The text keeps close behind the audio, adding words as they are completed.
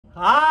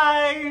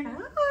Hi!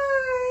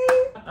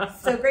 Hi!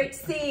 So great to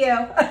see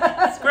you.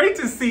 It's great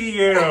to see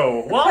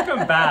you.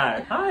 Welcome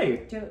back.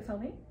 Hi. Do you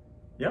film me?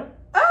 Yep.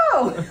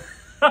 Oh!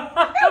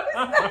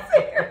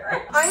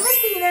 I'm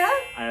Athena.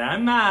 And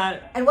I'm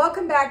Matt. And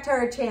welcome back to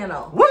our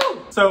channel.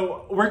 Woo!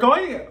 So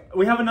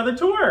we have another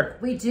tour.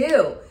 We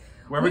do.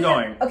 Where are we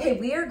going? Okay,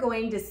 we are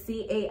going to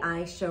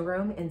CAI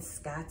Showroom in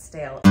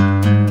Scottsdale.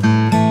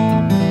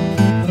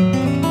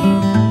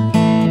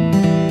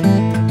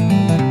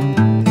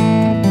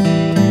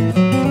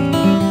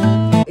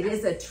 It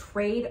is a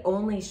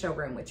trade-only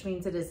showroom, which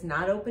means it is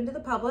not open to the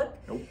public.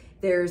 Nope.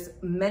 There's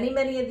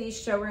many of these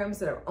showrooms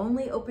that are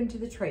only open to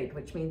the trade,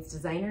 which means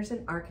designers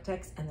and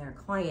architects and their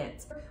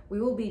clients. We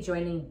will be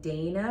joining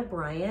Dana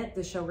Bryant,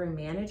 the showroom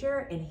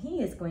manager, and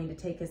he is going to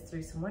take us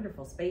through some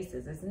wonderful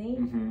spaces, isn't he?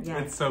 Mm-hmm. Yeah.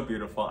 It's so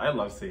beautiful. I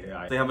love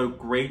CAI. They have a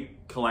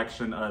great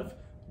collection of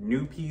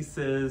new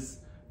pieces,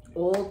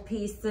 Old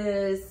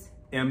pieces,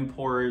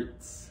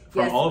 imports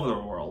from all over the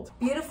world.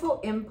 Beautiful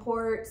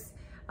imports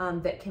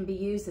that can be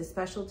used as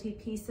specialty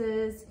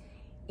pieces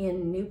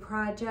in new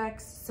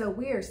projects. So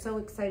we are so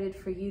excited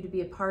for you to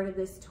be a part of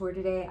this tour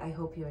today. I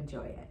hope you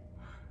enjoy it.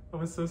 That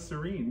was so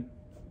serene.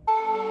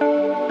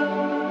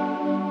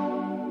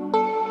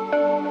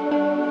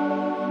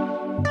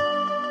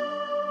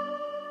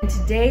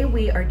 Today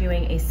we are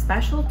doing a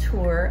special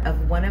tour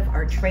of one of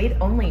our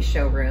trade-only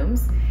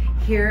showrooms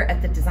here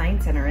at the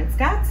Design Center in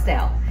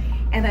Scottsdale.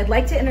 And I'd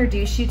like to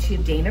introduce you to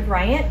Dana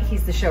Bryant.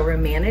 He's the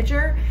showroom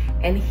manager,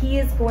 and he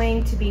is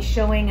going to be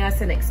showing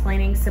us and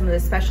explaining some of the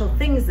special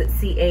things that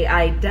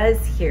CAI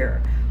does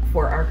here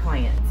for our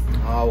clients.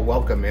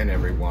 Welcome in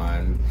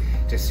everyone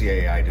to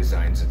CAI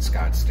Designs at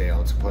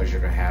Scottsdale. It's a pleasure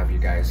to have you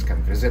guys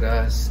come visit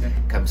us,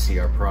 come see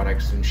our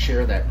products and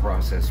share that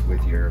process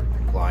with your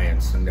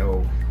clients and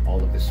know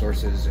all of the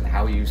sources and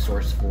how you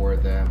source for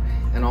them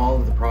and all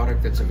of the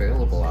product that's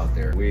available out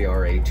there. We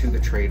are a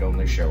to-the-trade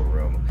only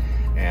showroom,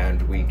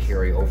 and we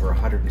carry over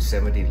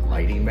 170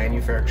 lighting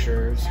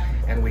manufacturers,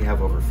 and we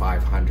have over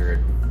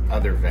 500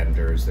 other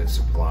vendors that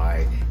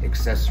supply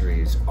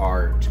accessories,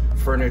 art,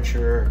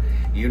 furniture,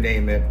 you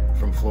name it,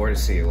 from floor to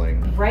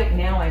ceiling. Right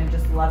now I'm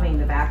just loving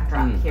the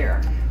backdrop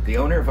here. The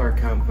owner of our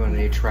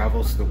company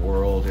travels the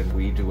world, and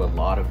we do a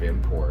lot of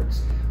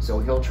imports. So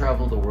he'll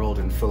travel the world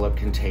and fill up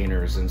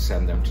containers and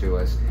send them to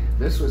us.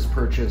 This was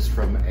purchased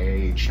from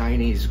a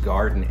Chinese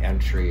garden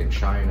entry in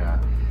China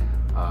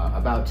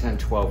about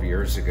 10-12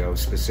 years ago,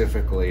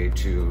 specifically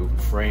to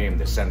frame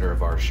the center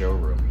of our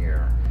showroom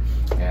here.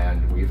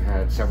 And we've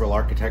had several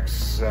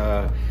architects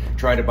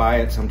try to buy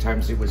it.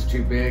 Sometimes it was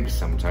too big,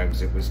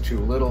 sometimes it was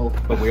too little,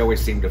 but we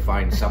always seem to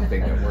find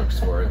something that works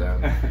for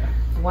them.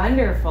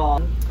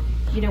 Wonderful.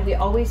 You know, we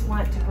always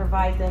want to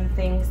provide them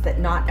things that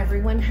not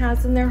everyone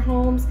has in their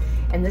homes,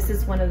 and this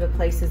is one of the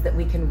places that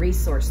we can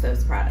resource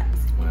those products.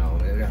 Well,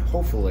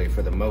 hopefully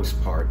for the most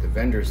part, the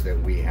vendors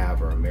that we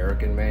have are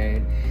American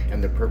made,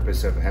 and the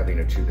purpose of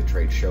having a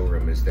to-the-trade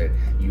showroom is that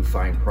you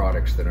find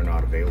products that are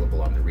not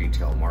available on the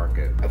retail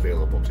market,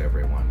 available to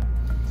everyone.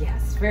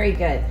 Yes, very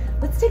good.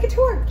 Let's take a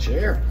tour.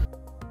 Sure.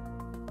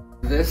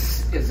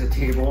 This is a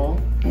table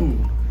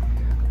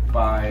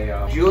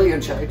by Julian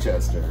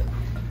Chichester.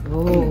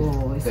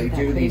 Oh, they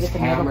do these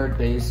hammered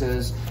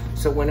bases.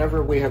 So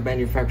whenever we have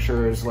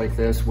manufacturers like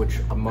this, which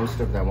most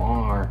of them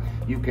are,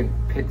 you can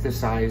pick the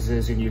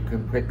sizes and you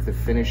can pick the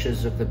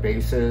finishes of the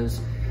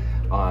bases.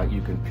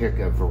 You can pick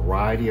a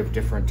variety of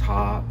different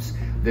tops.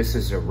 This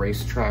is a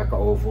racetrack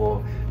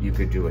oval. You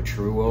could do a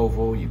true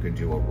oval. You could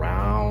do a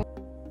round.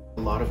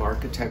 A lot of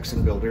architects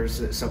and builders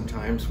that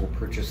sometimes will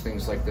purchase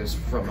things like this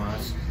from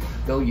us.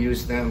 They'll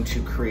use them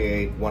to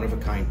create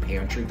one-of-a-kind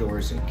pantry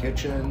doors in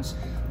kitchens,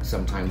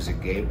 sometimes a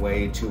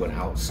gateway to an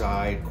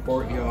outside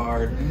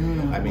courtyard.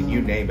 I mean,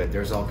 you name it.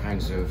 There's all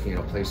kinds of,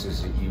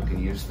 places that you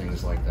can use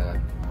things like that.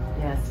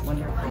 Yes,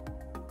 wonderful.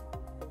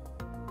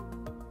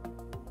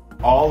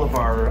 All of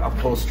our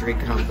upholstery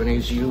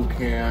companies, you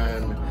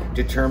can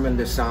determine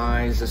the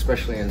size,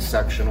 especially in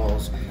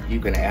sectionals. You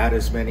can add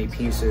as many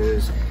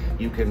pieces.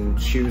 You can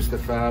choose the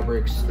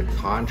fabrics, the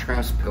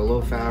contrast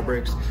pillow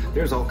fabrics.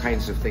 There's all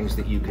kinds of things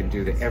that you can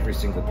do to every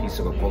single piece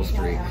of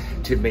upholstery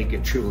to make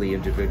it truly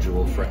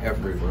individual for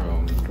every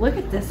room. Look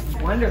at this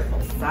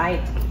wonderful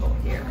side table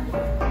here.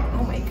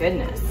 Oh my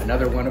goodness.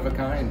 Another one of a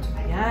kind.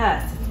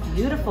 Yes, it's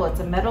beautiful.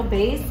 It's a metal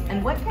base.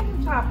 And what kind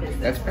of top is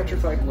this? That's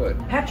petrified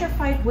wood.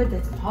 Petrified wood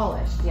that's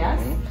polished, yes?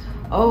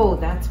 Mm-hmm. Oh,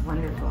 that's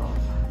wonderful.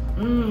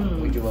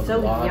 We do a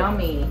so lot.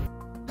 Yummy.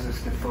 This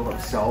is the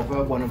Philip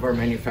Selva, one of our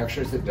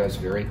manufacturers that does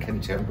very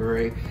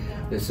contemporary.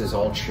 This is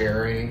all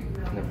cherry,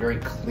 and a very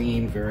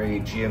clean, very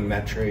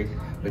geometric,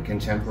 but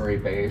contemporary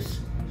base.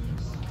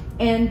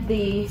 And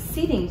the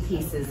seating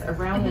pieces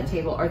around the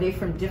table, are they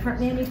from different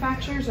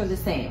manufacturers or the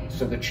same?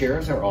 So the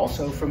chairs are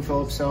also from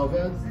Philip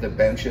Selva. The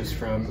bench is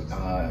from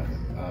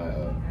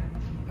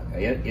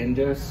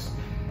Indus.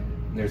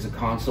 There's a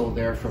console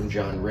there from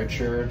John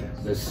Richard.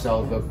 The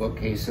Selva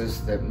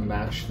bookcases that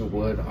match the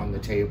wood on the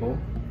table.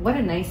 What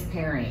a nice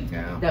pairing,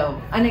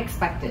 though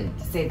unexpected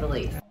to say the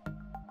least.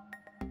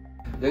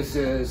 This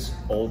is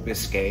Old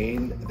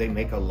Biscayne. They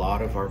make a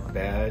lot of our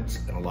beds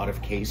and a lot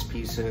of case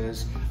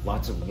pieces,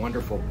 lots of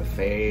wonderful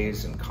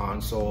buffets and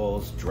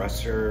consoles,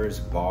 dressers,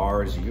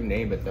 bars, you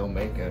name it, they'll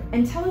make it.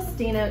 And tell us,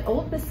 Dana,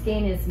 Old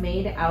Biscayne is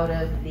made out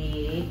of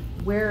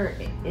where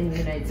in the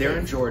United States? They're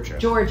in Georgia.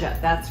 Georgia,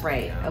 that's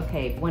right. Yeah.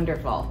 Okay,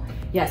 wonderful.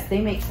 Yes,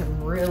 they make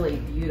some really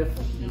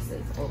beautiful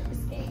pieces, Old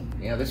Biscayne.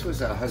 Yeah, this was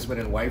a husband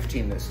and wife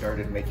team that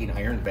started making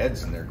iron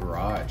beds in their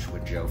garage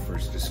when Joe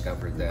first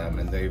discovered them,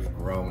 and they've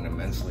grown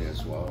immensely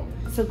as well.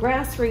 So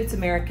grassroots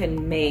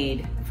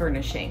American-made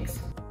furnishings.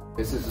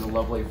 This is a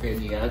lovely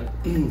vignette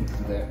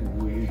that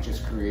we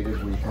just created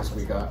because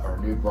we got our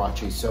new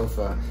Bracci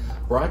sofa.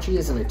 Bracci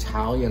is an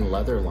Italian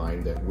leather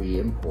line that we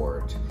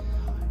import,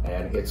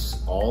 and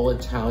it's all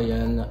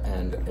Italian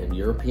and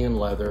European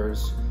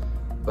leathers.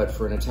 But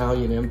for an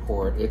Italian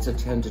import, it's a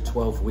 10 to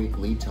 12 week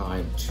lead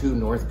time to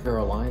North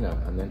Carolina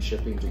and then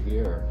shipping to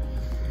here.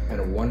 And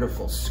a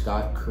wonderful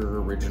Scott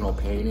Kerr original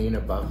painting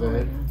above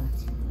it,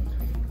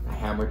 a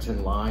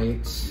Hamilton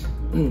light,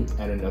 and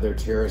another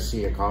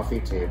Terracea coffee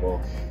table.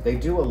 They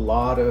do a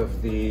lot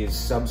of these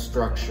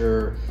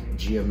substructure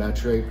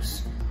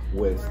geometrics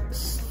with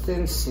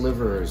thin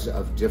slivers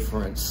of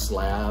different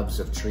slabs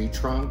of tree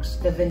trunks.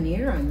 The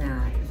veneer on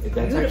that. That's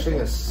beautiful. actually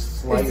a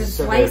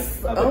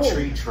slice of a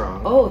tree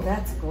trunk. Oh,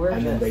 that's gorgeous.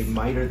 And then they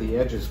miter the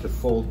edges to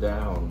fold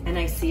down. And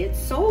I see it's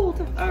sold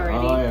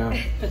already. Oh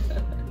yeah.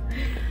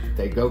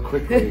 They go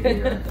quickly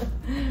here.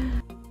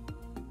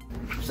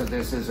 So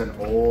this is an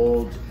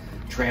old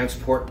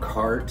transport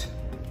cart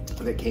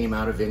that came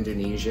out of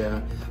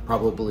Indonesia.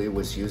 Probably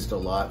was used a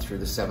lot through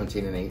the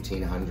 17 and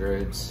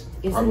 1800s.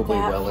 Probably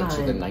well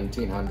into the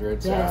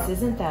 1900s. Yes,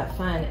 isn't that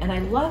fun? And I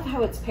love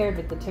how it's paired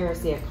with the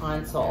Terracea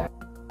console.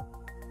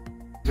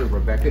 These are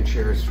Rebecca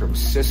chairs from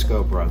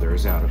Cisco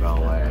Brothers out of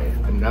LA,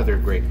 another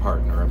great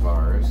partner of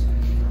ours.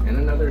 And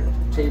another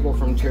table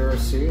from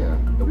Terracea,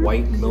 the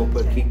white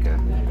Milpa Kika.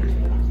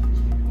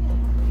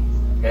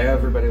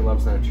 Everybody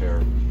loves that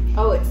chair.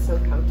 Oh, it's so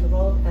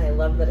comfortable, and I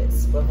love that it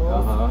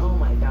swivels. Oh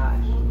my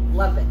gosh,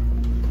 love it.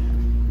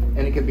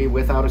 And it can be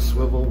without a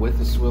swivel,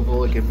 with a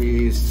swivel. It can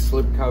be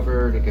slip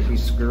covered, it can be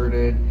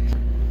skirted.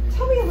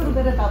 Tell me a little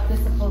bit about this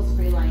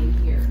upholstery line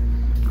here.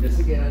 This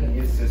again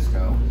is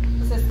Cisco.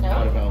 Cisco?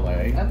 Out of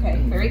LA.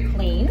 Okay, very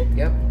clean.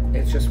 Yep,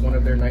 it's just one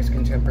of their nice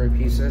contemporary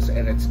pieces,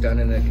 and it's done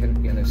in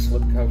a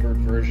slip covered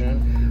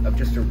version of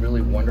just a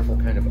really wonderful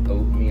kind of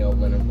oatmeal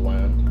linen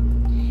blend.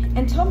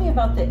 And tell me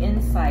about the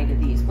inside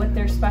of these, what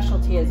their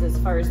specialty is as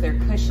far as their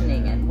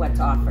cushioning and what's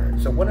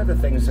offered. So one of the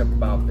things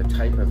about the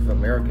type of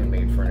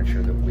American-made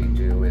furniture that we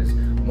do is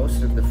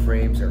most of the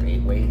frames are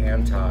 8-way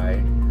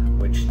hand-tied,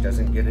 which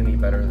doesn't get any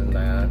better than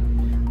that.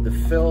 The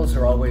fills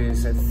are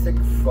always a thick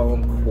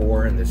foam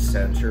core in the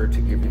center to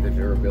give you the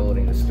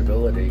durability and the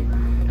stability.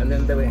 And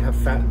then they have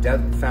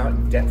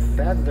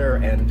feather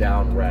and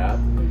down wrap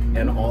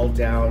and all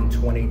down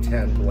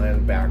 2010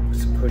 blend back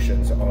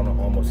cushions on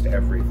almost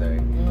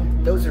everything.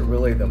 Those are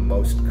really the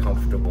most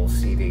comfortable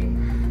seating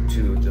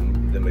to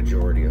the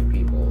majority of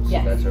people. So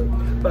yes.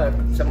 But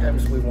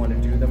sometimes we want to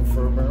do them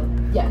firmer.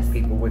 Yes.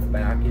 People with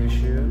back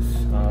issues.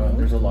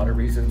 There's a lot of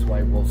reasons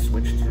why we'll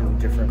switch to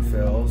different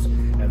fills,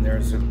 and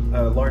there's a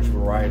large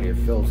variety of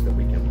fills that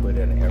we can put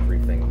in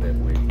everything that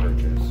we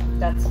purchase.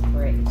 That's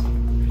great.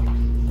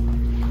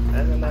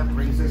 And then that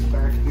brings us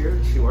back here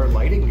to our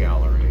lighting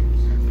gallery.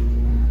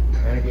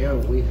 And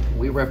again,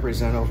 we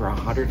represent over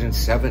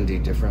 170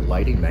 different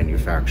lighting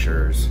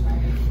manufacturers,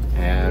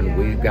 and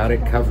we've got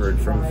it covered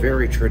from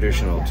very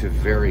traditional to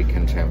very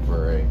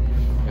contemporary.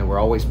 And we're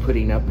always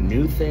putting up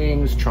new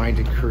things, trying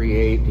to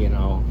create, you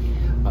know,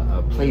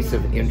 a place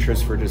of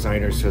interest for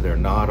designers so they're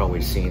not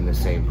always seeing the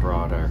same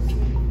product.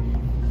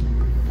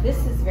 This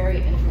is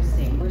very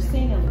interesting. We're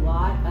seeing a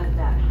lot of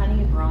that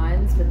honey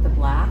bronze with the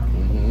black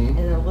and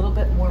a little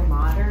bit more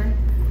modern.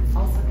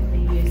 Also can be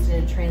used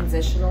in a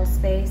transitional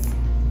space.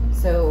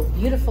 So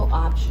beautiful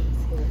options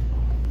here.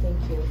 Thank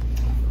you.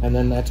 And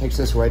then that takes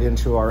us right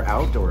into our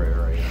outdoor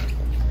area.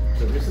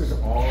 So this is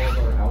all of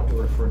our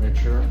outdoor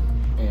furniture,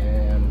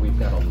 and we've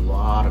got a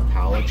lot of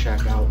pallet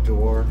check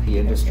outdoor. The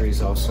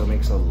Industries also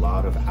makes a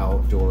lot of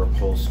outdoor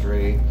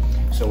upholstery.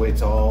 So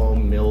it's all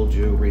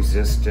mildew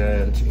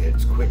resistant,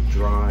 it's quick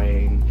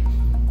drying.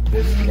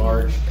 This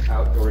large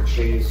outdoor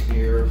chaise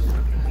here is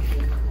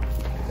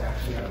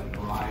actually on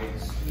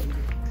glides,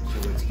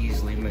 so it's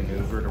easily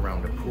maneuvered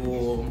around a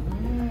pool.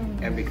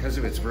 And because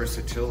of its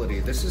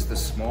versatility, this is the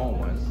small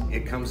one.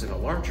 It comes in a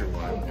larger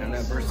one, and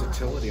that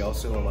versatility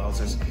also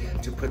allows us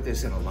to put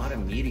this in a lot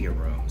of media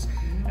rooms.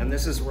 And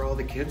this is where all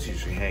the kids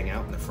usually hang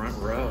out in the front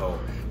row.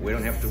 We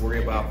don't have to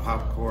worry about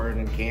popcorn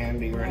and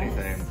candy or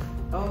anything.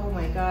 Oh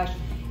my gosh.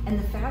 And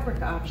the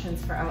fabric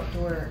options for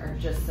outdoor are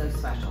just so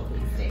special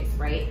these days,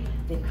 right?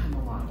 They've come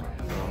a long way.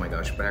 Oh my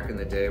gosh, back in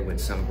the day when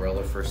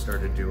Sunbrella first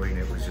started doing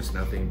it, was just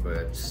nothing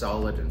but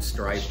solid and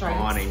striped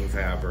awning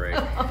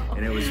fabric.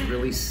 And it was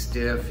really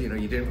stiff, you know,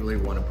 you didn't really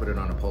want to put it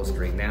on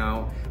upholstery.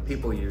 Now,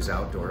 people use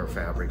outdoor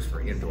fabrics for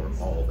indoor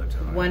all the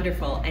time.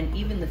 Wonderful, and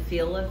even the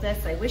feel of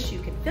this, I wish you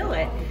could feel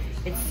it.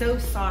 It's so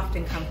soft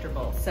and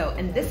comfortable. So,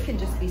 and this can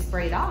just be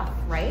sprayed off,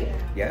 right?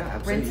 Yeah,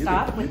 absolutely. Rinsed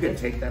off. You can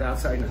take that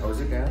outside and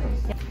hose it down.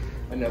 Yeah.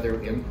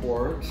 Another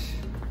import,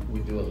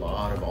 we do a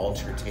lot of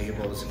altar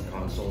tables and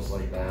consoles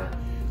like that.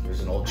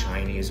 There's an old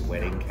Chinese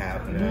wedding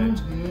cabinet,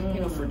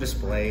 you know, for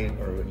display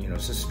or, you know,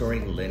 just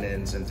storing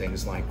linens and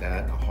things like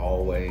that, a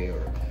hallway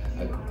or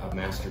a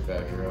master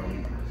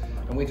bedroom.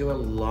 And we do a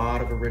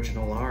lot of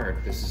original art.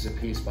 This is a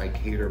piece by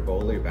Cater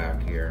Bowley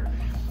back here.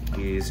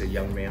 He's a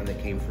young man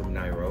that came from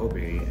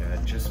Nairobi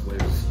and just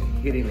was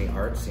hitting the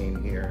art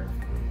scene here.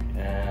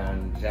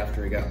 And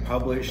after he got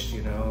published,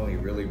 you know, he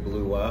really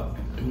blew up.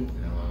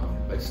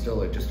 But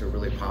still just a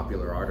really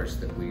popular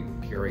artist that we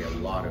carry a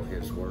lot of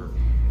his work.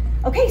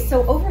 Okay,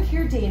 so over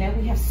here, Dana,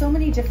 we have so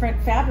many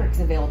different fabrics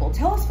available.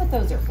 Tell us what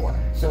those are for.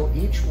 So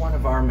each one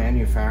of our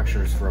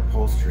manufacturers for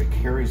upholstery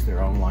carries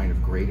their own line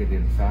of graded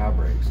in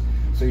fabrics.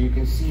 So you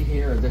can see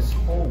here, this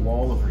whole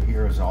wall over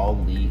here is all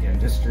Lee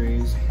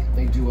Industries.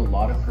 They do a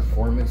lot of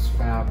performance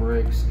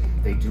fabrics.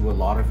 They do a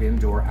lot of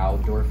indoor,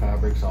 outdoor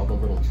fabrics, all the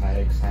little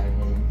tags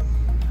hanging.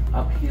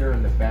 Up here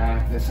in the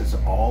back, this is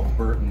all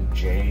Burton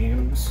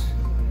James.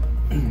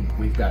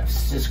 We've got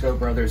Cisco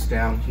Brothers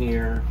down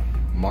here,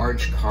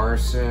 Marge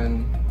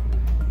Carson,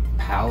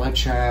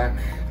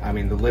 Palachak. I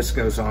mean, the list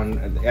goes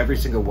on. Every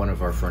single one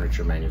of our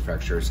furniture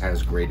manufacturers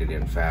has graded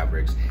in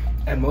fabrics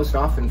and most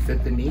often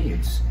fit the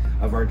needs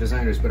of our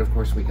designers. But of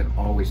course, we can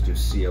always do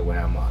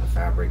COM on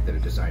fabric that a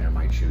designer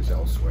might choose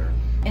elsewhere.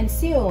 And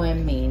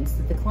COM means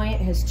that the client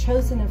has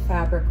chosen a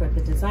fabric or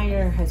the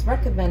designer has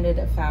recommended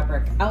a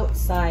fabric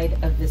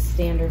outside of the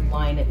standard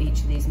line of each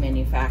of these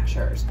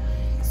manufacturers.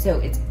 So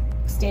it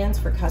stands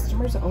for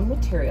customer's own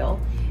material,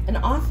 and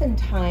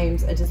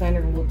oftentimes a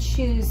designer will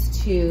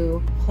choose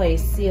to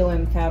place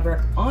COM fabric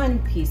on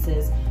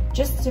pieces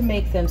just to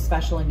make them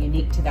special and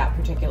unique to that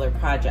particular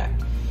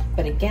project.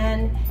 But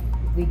again,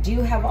 we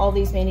do have all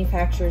these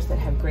manufacturers that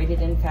have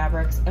graded in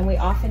fabrics, and we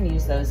often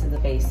use those in the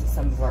base of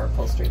some of our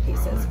upholstery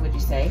pieces, would you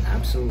say?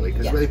 Absolutely,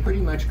 because they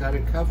pretty much got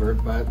it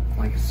covered, but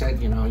like I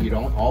said, you know, you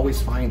don't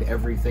always find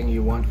everything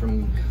you want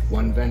from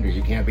one vendor.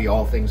 You can't be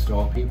all things to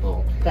all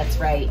people. That's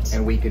right.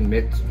 And we can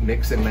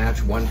mix and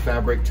match one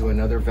fabric to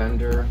another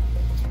vendor,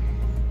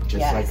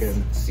 just like a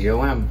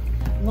COM.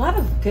 A lot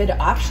of good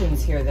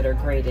options here that are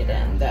graded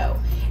in, though.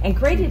 And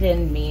graded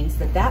in means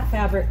that that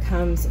fabric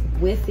comes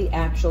with the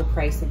actual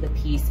price of the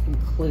piece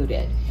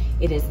included.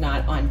 It is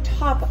not on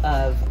top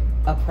of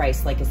a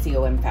price like a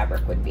COM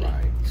fabric would be.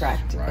 Right.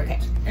 Correct? Right. Okay.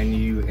 And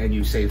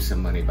you save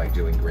some money by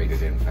doing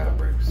graded in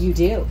fabrics. You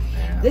do.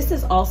 Yeah. This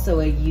is also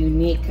a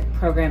unique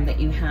program that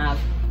you have.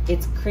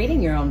 It's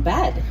creating your own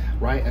bed.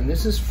 Right, and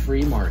this is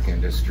Freemark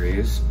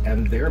Industries,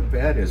 and their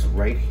bed is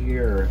right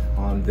here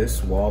on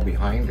this wall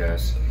behind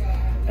us.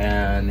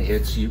 And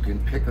you can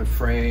pick a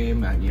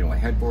frame, you know, a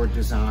headboard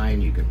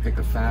design, you can pick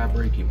a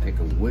fabric, you pick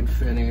a wood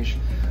finish,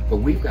 but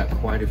we've got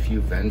quite a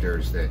few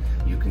vendors that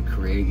you can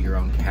create your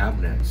own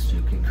cabinets,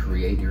 you can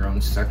create your own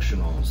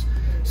sectionals.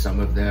 Some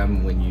of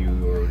them, when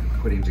you are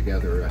putting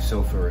together a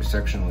sofa or a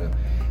sectional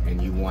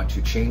and you want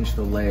to change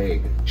the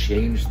leg,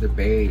 change the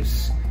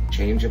base,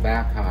 change a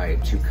back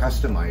height, to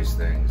customize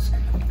things.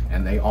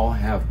 And they all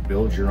have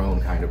build your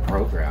own kind of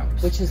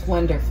programs. Which is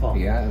wonderful.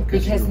 Yeah,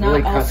 because not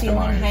really all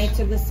ceiling heights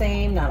are the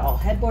same, not all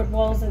headboard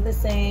walls are the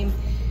same.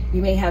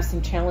 You may have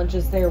some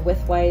challenges there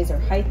width-wise or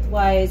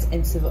height-wise,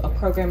 and so a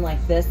program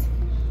like this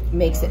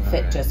makes it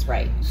fit just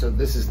right. So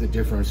this is the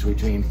difference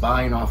between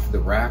buying off the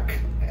rack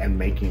and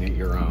making it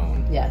your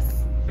own.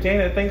 Yes.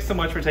 Dana, thanks so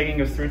much for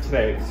taking us through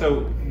today.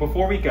 So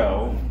before we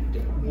go,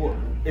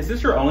 is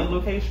this your only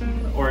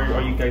location, or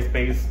are you guys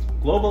based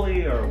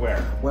globally, or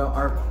where? Well,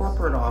 our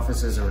corporate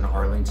offices are in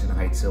Arlington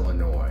Heights,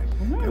 Illinois.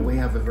 And we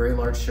have a very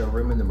large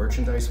showroom in the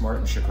Merchandise Mart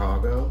in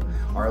Chicago.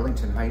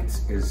 Arlington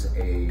Heights is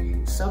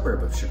a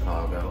suburb of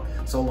Chicago.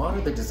 So a lot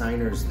of the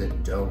designers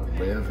that don't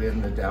live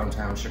in the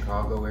downtown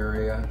Chicago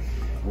area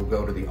will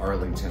go to the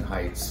Arlington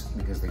Heights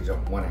because they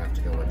don't want to have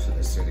to go into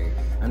the city.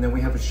 And then we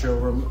have a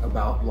showroom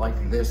about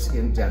like this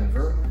in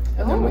Denver.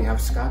 And then we have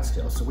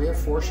Scottsdale. So we have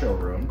 4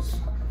 showrooms.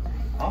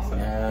 Awesome.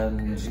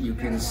 And you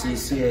can see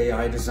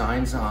CAI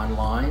Designs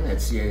online at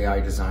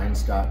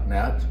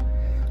caidesigns.net.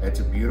 It's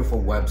a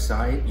beautiful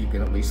website. You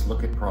can at least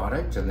look at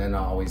product, and then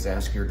always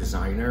ask your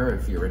designer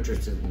if you're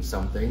interested in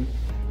something,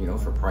 you know,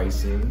 for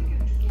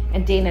pricing.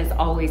 And Dana's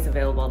always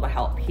available to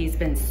help. He's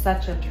been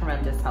such a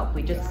tremendous help.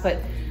 We just put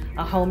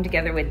a home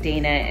together with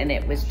Dana and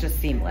it was just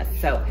seamless.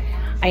 So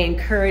I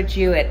encourage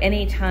you at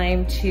any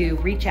time to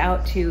reach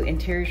out to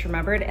Interiors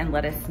Remembered and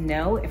let us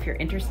know if you're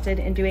interested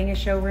in doing a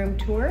showroom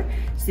tour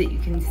so that you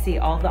can see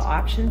all the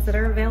options that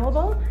are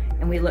available.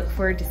 And we look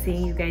forward to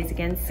seeing you guys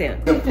again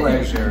soon. A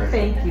pleasure.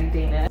 Thank you,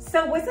 Dana.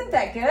 So wasn't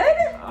that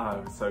good? Oh,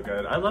 it was so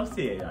good. I love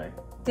CAI.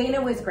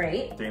 Dana was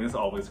great. Dana's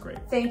always great.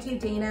 Thank you,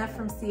 Dana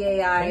from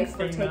CAI, Thanks,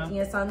 for Dana. taking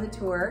us on the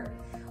tour.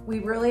 We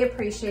really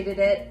appreciated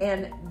it,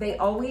 and they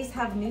always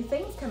have new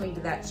things coming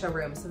to that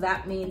showroom. So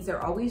that means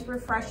they're always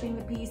refreshing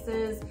the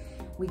pieces.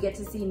 We get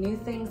to see new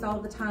things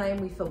all the time.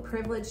 We feel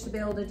privileged to be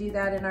able to do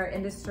that in our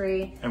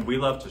industry. And we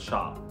love to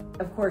shop.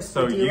 Of course,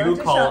 So we do you love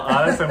to call shop.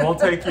 us and we'll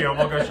take you and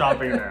we'll go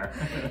shopping there.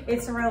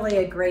 It's really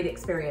a great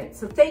experience.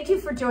 So thank you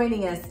for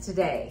joining us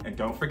today. And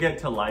don't forget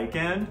to like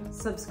and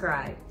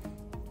Subscribe.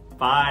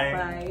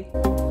 bye.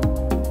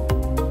 Bye.